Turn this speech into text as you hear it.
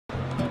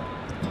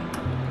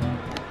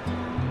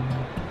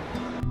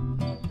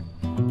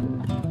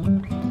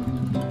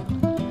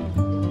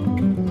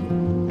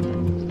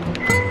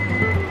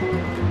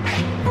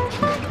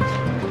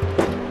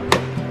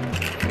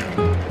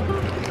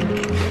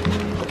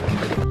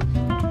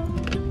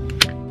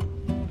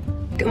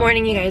Good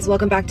morning, you guys.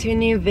 Welcome back to a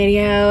new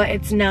video.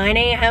 It's 9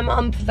 a.m.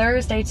 on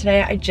Thursday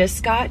today. I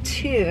just got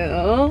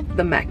to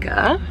the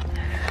Mecca.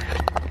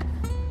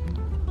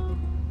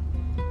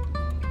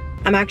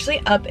 I'm actually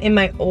up in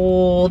my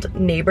old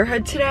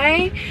neighborhood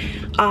today.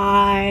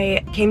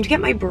 I came to get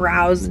my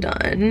brows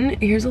done.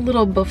 Here's a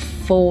little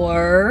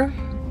before.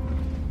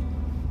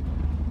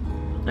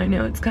 I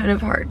know it's kind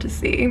of hard to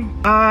see.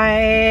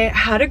 I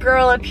had a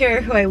girl up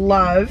here who I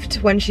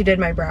loved when she did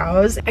my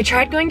brows. I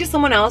tried going to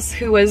someone else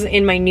who was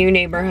in my new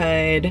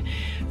neighborhood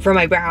for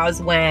my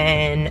brows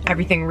when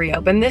everything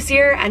reopened this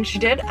year, and she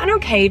did an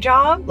okay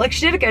job. Like,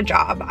 she did a good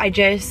job. I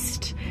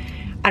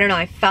don't know,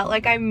 I felt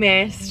like I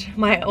missed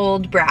my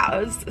old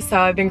brows. So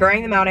I've been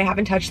growing them out. I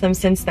haven't touched them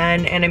since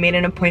then, and I made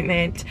an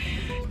appointment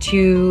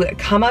to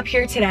come up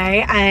here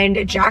today.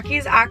 And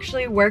Jackie's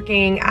actually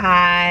working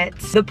at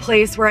the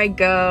place where I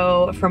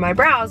go for my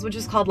brows, which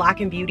is called Lack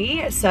and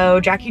Beauty.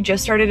 So Jackie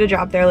just started a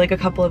job there like a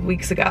couple of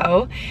weeks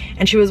ago,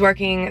 and she was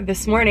working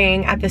this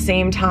morning at the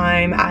same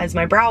time as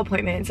my brow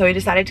appointment. So we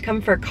decided to come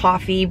for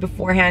coffee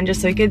beforehand just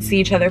so we could see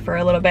each other for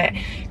a little bit,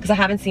 because I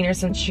haven't seen her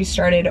since she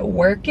started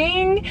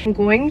working. I'm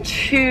going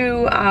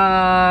to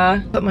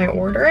put my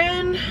order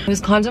in. I was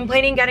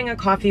contemplating getting a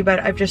coffee, but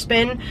I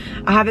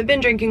haven't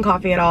been drinking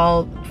coffee at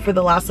all for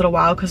the last little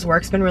while because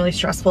work's been really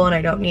stressful and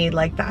I don't need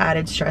like the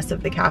added stress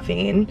of the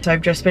caffeine. So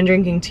I've just been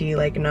drinking tea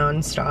like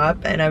non-stop,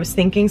 and I was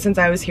thinking since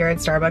I was here at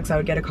Starbucks I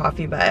would get a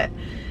coffee, but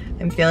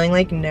I'm feeling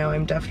like no,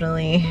 I'm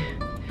definitely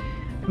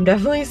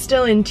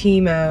still in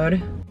tea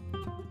mode.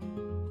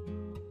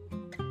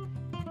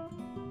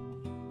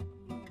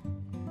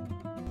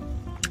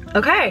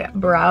 Okay,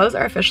 brows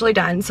are officially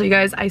done. So you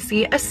guys, I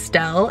see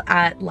Estelle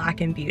at Lack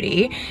and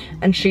Beauty,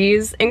 and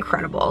she's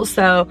incredible.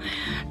 So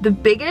the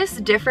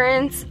biggest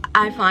difference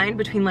I find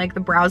between like the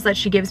brows that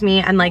she gives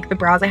me and like the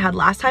brows I had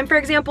last time, for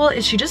example,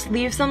 is she just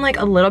leaves them like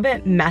a little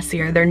bit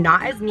messier. They're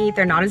not as neat,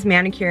 they're not as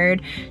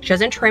manicured. She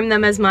doesn't trim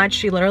them as much.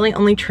 She literally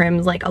only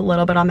trims like a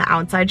little bit on the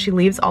outside. She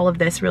leaves all of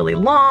this really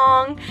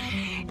long,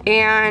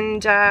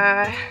 and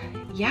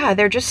yeah,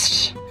 they're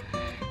just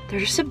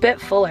a bit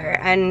fuller,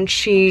 and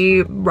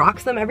she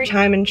rocks them every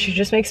time, and she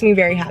just makes me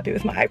very happy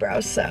with my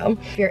eyebrows. So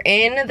if you're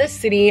in the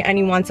city and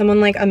you want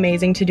someone like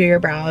amazing to do your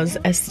brows,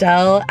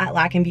 Estelle at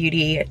Lack and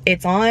Beauty.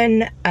 It's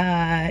on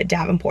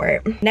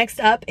Davenport. Next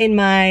up in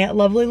my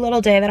lovely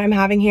little day that I'm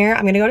having here,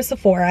 I'm gonna go to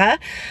Sephora.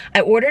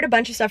 I ordered a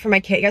bunch of stuff for my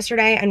kit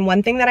yesterday, and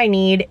one thing that I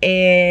need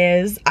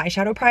is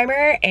eyeshadow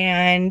primer,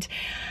 and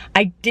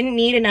I didn't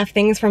need enough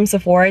things from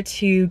Sephora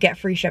to get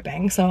free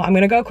shipping. So I'm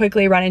gonna go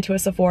quickly run into a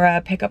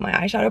Sephora, pick up my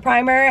eyeshadow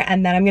primer,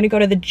 and then I'm gonna go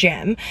to the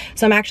gym.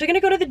 So I'm actually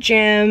gonna go to the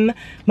gym,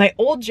 my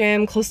old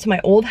gym close to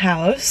my old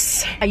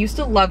house. I used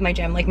to love my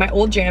gym. Like, my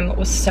old gym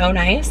was so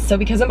nice. So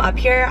because I'm up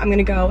here, I'm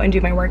gonna go and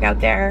do my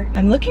workout there.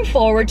 I'm looking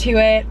forward to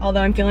it,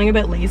 although I'm feeling a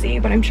bit lazy,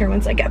 but I'm sure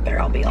once I get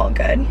there, I'll be all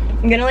good.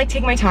 I'm gonna like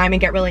take my time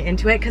and get really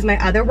into it, because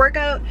my other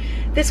workout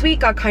this week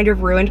got kind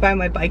of ruined by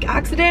my bike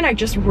accident. I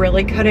just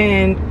really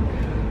couldn't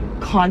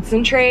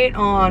concentrate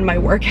on my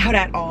workout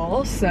at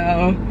all.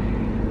 So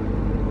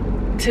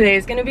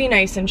today's gonna be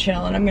nice and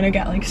chill, and I'm gonna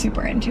get like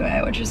super into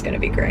it, which is gonna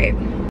be great.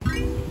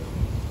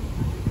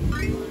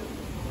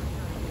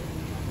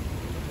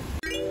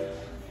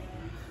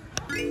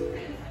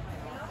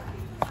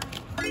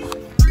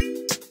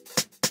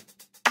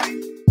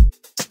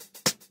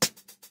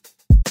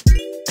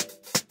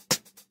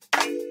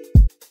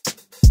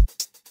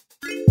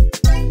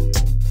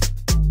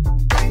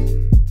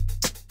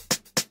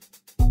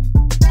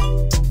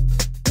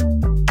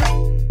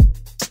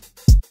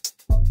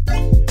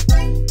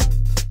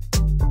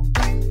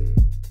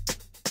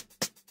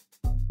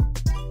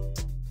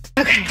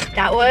 Okay,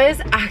 that was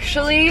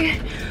actually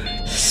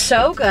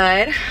so good.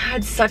 I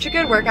had such a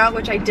good workout,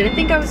 which I didn't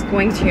think I was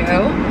going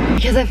to,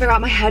 because I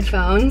forgot my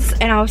headphones,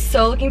 and I was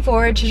so looking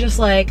forward to just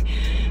like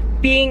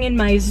being in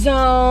my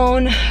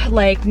zone,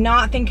 like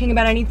not thinking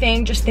about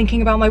anything, just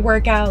thinking about my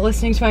workout,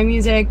 listening to my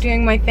music,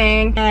 doing my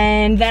thing.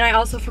 And then I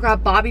also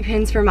forgot bobby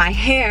pins for my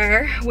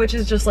hair, which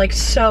is just like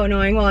so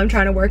annoying while I'm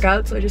trying to work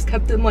out, so I just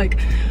kept them like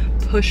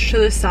pushed to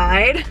the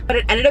side. But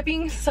it ended up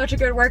being such a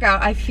good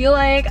workout. I feel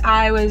like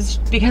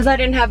because I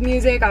didn't have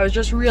music, I was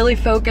just really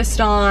focused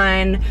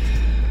on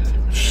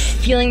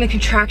feeling the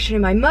contraction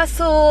in my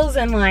muscles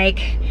and like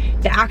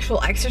the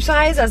actual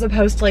exercise, as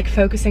opposed to like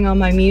focusing on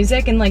my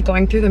music and like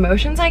going through the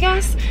motions, I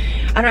guess.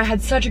 I don't know, I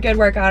had such a good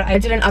workout. I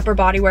did an upper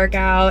body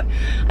workout.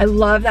 I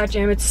love that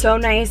gym. It's so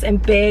nice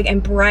and big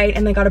and bright,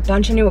 and they got a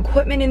bunch of new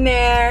equipment in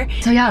there.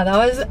 So yeah, that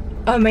was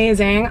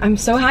amazing. I'm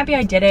so happy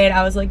I did it.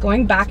 I was like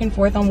going back and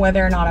forth on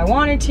whether or not I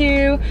wanted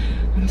to.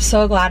 I'm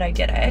so glad I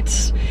did it.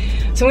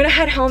 So I'm gonna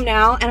head home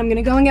now, and I'm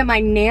gonna go and get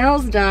my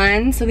nails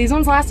done. So these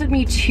ones lasted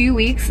me 2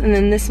 weeks, and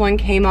then this one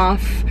came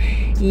off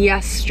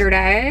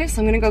yesterday.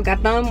 So I'm gonna go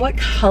get them. What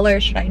color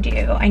should I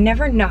do? I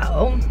never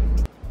know.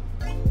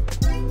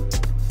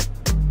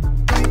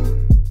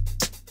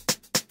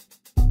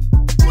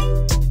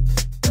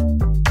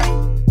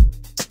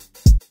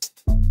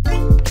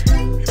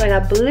 So I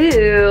got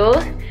blue.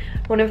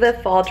 One of the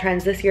fall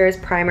trends this year is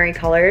primary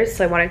colors,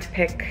 so I wanted to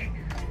pick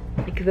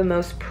like the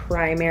most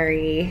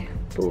primary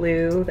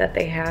blue that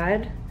they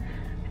had.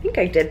 I think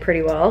I did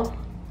pretty well.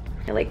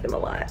 I like them a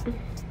lot.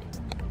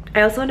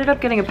 I also ended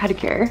up getting a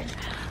pedicure.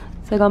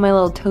 So I got my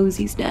little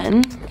toesies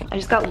done. I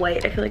just got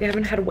white. I feel like I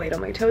haven't had white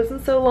on my toes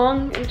in so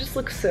long. It just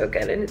looks so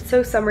good and it's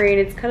so summery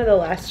and it's kind of the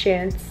last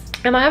chance.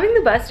 Am I having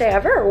the best day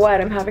ever or what?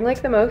 I'm having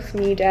like the most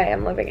me day.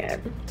 I'm loving it.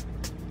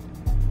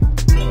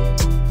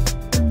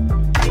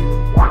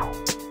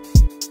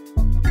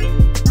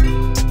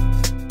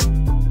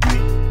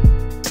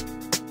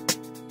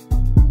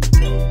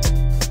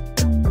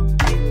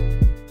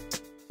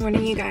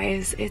 Morning, you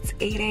guys. It's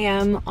 8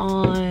 a.m.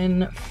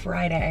 on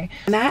Friday.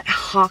 I'm at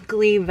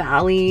Hockley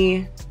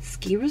Valley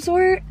Ski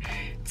Resort.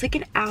 It's like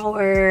an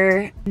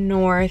hour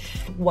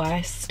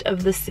northwest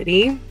of the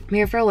city. I'm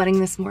here for a wedding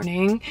this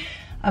morning.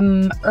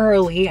 I'm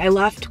early. I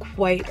left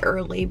quite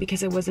early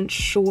because I wasn't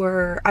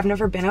sure. I've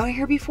never been out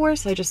here before,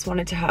 so I just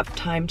wanted to have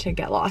time to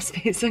get lost,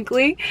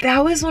 basically.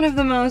 That was one of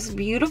the most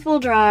beautiful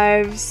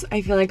drives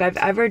I feel like I've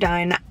ever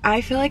done. I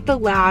feel like the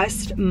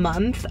last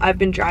month I've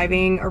been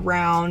driving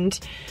around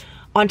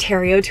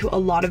Ontario to a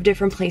lot of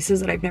different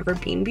places that I've never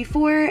been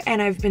before, and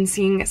I've been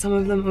seeing some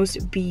of the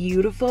most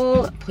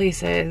beautiful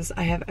places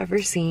I have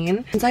ever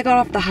seen. Once I got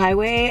off the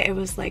highway, it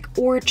was like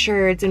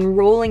orchards and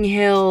rolling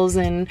hills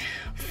and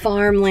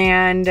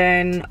farmland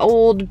and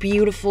old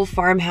beautiful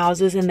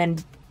farmhouses, and then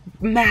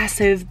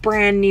massive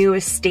brand new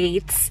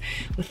estates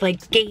with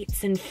like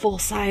gates and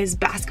full-size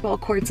basketball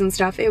courts and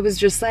stuff. It was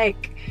just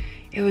like,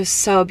 it was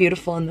so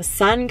beautiful, and the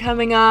sun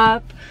coming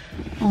up.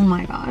 Oh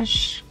my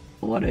gosh.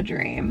 What a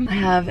dream. I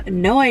have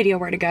no idea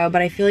where to go,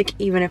 but I feel like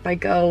even if I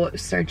go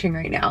searching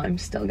right now, I'm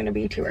still gonna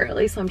be too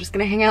early. So I'm just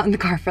gonna hang out in the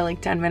car for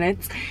like 10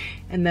 minutes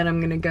and then I'm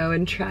gonna go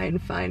and try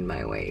and find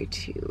my way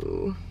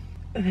to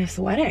this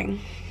wedding.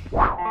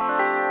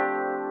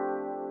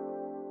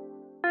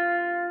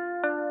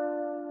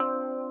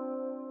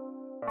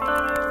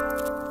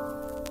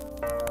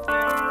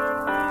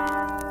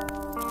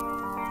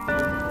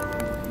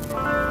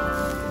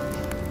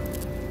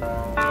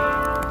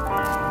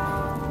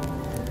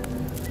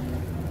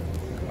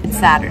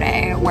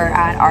 Saturday, we're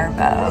at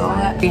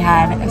Arvo. We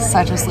had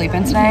such a sleep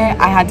in today.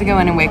 I had to go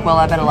in and wake Will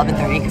up at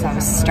 11:30 because I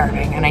was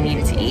starving and I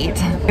needed to eat.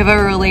 We have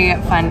a really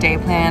fun day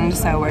planned,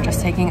 so we're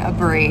just taking a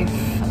brief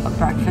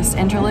breakfast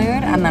interlude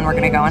and then we're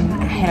gonna go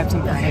and hit up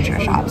some furniture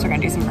shops. We're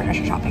gonna do some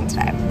furniture shopping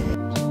today.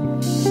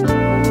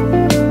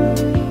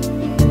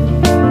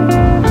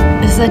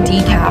 This is a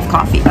decaf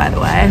coffee, by the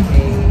way.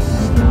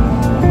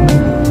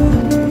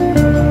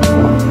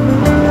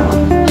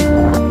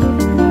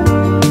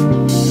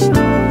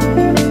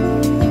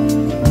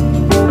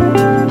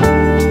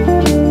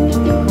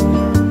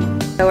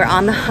 We're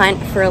on the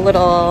hunt for a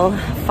little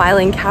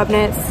filing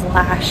cabinet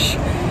slash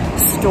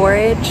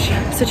storage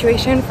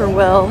situation for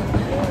Will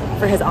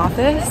for his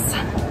office.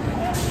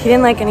 He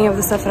didn't like any of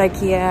the stuff at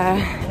IKEA,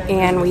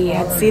 and we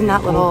had seen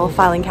that little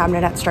filing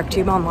cabinet at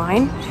StruckTube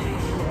online.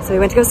 So we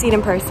went to go see it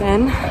in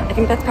person. I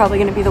think that's probably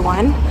gonna be the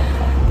one.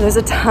 There's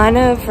a ton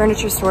of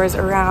furniture stores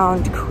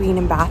around Queen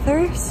and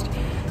Bathurst.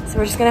 So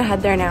we're just gonna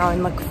head there now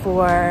and look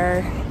for,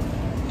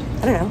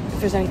 I don't know,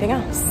 if there's anything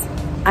else.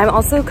 I'm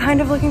also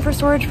kind of looking for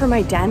storage for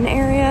my den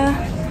area,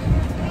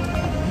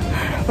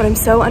 but I'm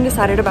so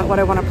undecided about what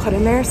I want to put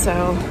in there,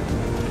 so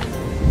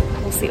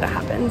we'll see what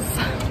happens.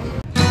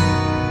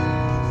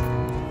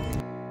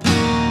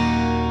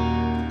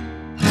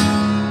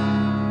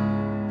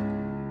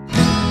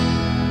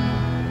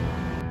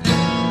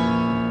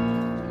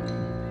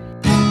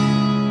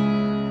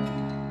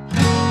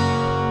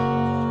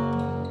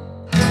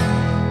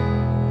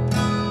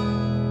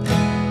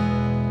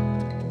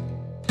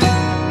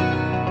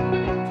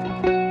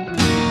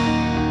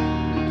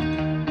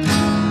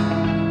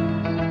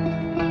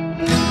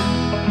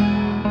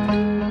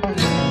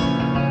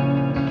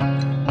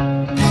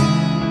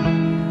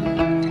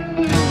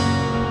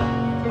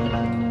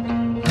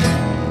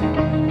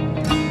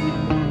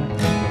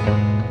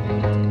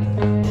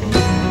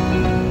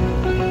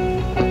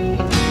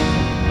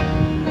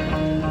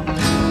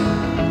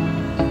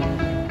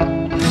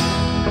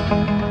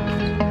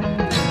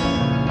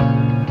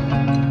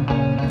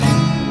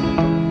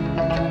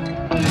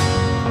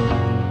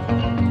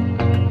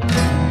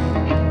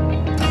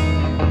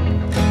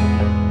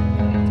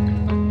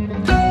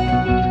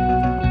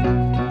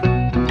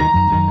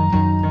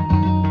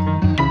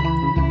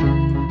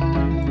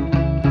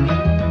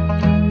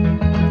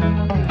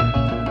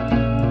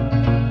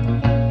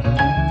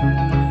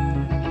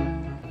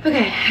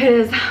 It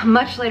is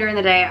much later in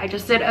the day. I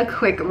just did a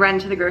quick run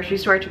to the grocery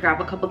store to grab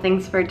a couple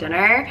things for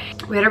dinner.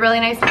 We had a really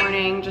nice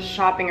morning just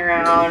shopping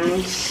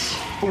around.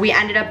 We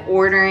ended up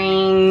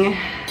ordering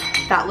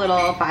that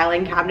little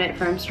filing cabinet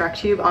from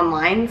StruckTube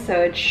online, so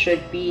it should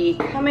be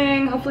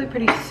coming hopefully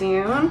pretty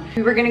soon.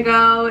 We were gonna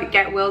go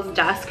get Will's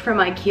desk from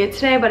IKEA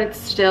today, but it's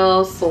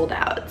still sold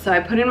out. So I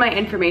put in my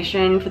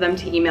information for them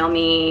to email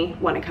me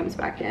when it comes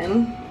back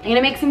in. I'm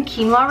gonna make some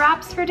quinoa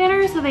wraps for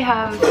dinner. So they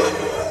have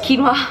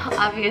quinoa,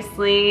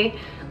 obviously,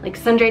 like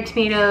sun-dried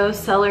tomatoes,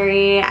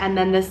 celery, and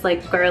then this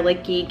like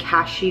garlicky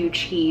cashew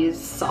cheese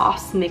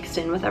sauce mixed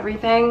in with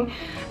everything,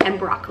 and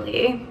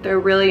broccoli. They're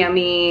really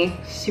yummy,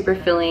 super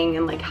filling,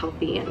 and like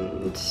healthy,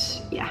 and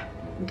yeah,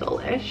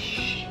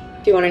 delish.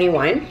 Do you want any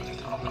wine?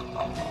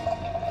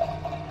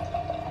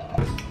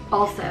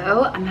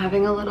 Also, I'm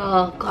having a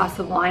little glass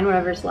of wine,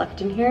 whatever's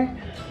left in here.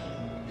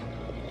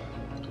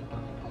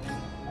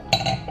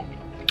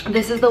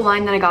 This is the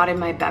wine that I got in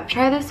my Bev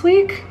try this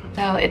week.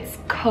 So it's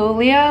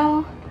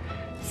Colio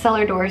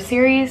Cellar Door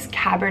Series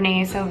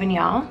Cabernet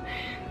Sauvignon.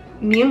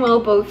 Me and Will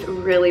both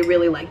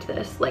really liked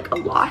this, like a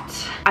lot.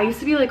 I used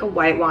to be like a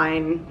white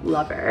wine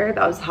lover.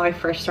 That was how I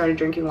first started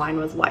drinking wine,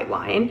 was white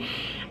wine.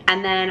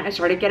 And then I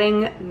started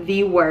getting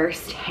the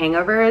worst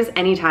hangovers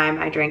anytime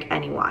I drank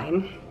any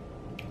wine.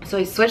 So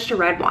I switched to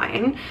red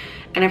wine,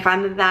 and I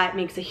found that that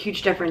makes a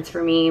huge difference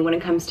for me when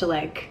it comes to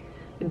like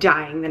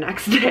dying the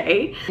next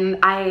day. And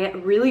I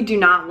really do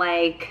not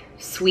like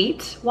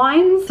sweet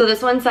wines. So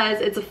this one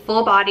says it's a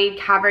full-bodied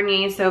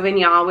Cabernet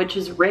Sauvignon, which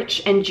is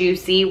rich and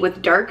juicy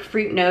with dark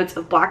fruit notes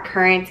of black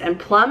currants and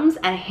plums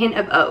and a hint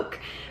of oak.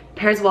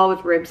 Pairs well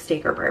with rib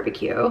steak or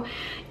barbecue.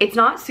 It's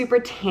not super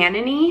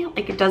tanniny,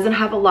 like it doesn't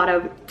have a lot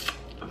of,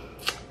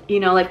 you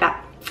know, like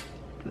that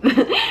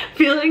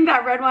feeling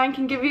that red wine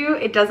can give you.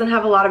 It doesn't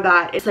have a lot of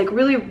that. It's like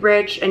really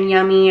rich and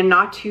yummy and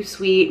not too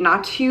sweet,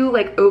 not too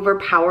like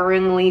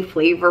overpoweringly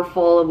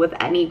flavorful with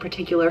any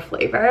particular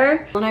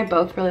flavor. And I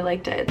both really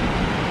liked it.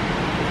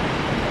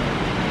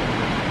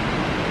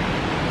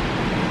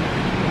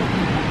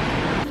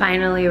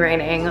 Finally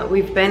raining.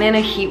 We've been in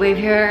a heat wave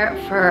here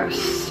for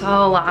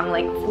so long,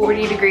 like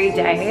 40-degree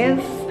days.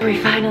 We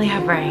finally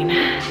have rain.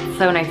 It's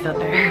so nice out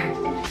there.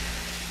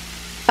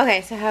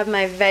 Okay, so I have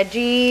my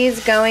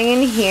veggies going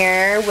in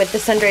here with the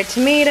sun-dried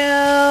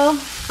tomato,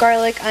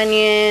 garlic,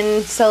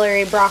 onion,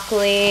 celery,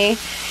 broccoli,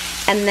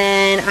 and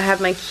then I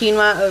have my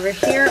quinoa over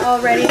here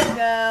all ready to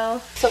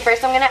go. So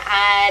first I'm gonna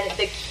add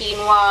the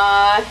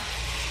quinoa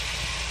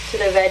to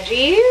the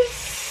veggies.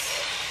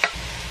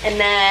 And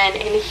then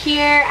in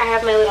here I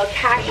have my little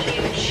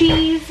cashew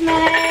cheese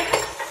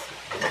mix.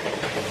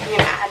 I'm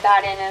gonna add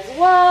that in as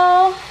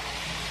well.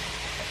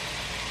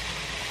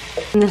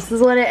 And this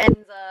is what it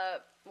ends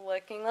up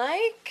looking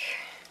like.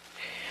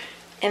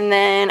 And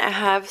then I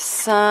have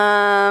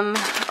some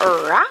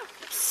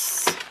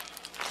wraps.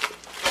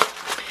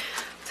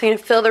 So I'm gonna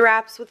fill the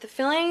wraps with the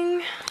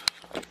filling,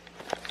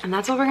 and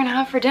that's what we're gonna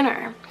have for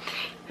dinner.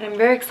 And I'm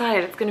very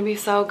excited, it's gonna be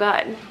so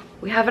good.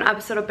 We have an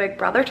episode of Big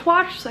Brother to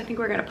watch, so I think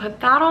we're gonna put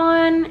that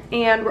on.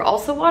 And we're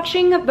also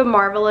watching The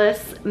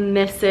Marvelous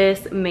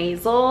Mrs.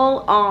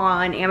 Maisel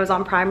on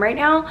Amazon Prime right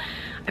now.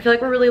 I feel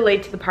like we're really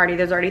late to the party.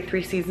 There's already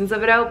 3 seasons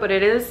of it out, but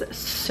it is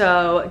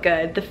so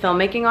good. The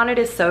filmmaking on it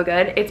is so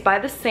good. It's by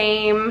the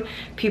same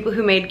people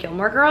who made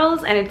Gilmore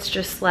Girls, and it's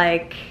just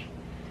like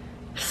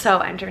so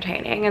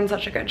entertaining and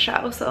such a good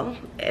show. So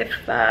if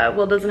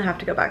Will doesn't have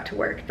to go back to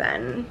work,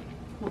 then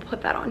we'll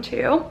put that on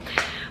too.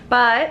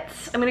 But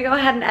I'm gonna go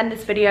ahead and end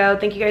this video.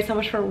 Thank you guys so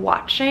much for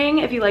watching.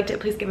 If you liked it,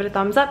 please give it a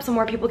thumbs up so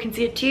more people can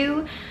see it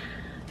too.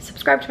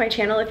 Subscribe to my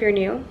channel if you're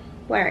new.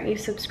 Why aren't you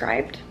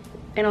subscribed?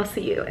 And I'll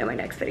see you in my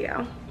next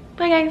video.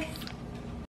 Bye guys.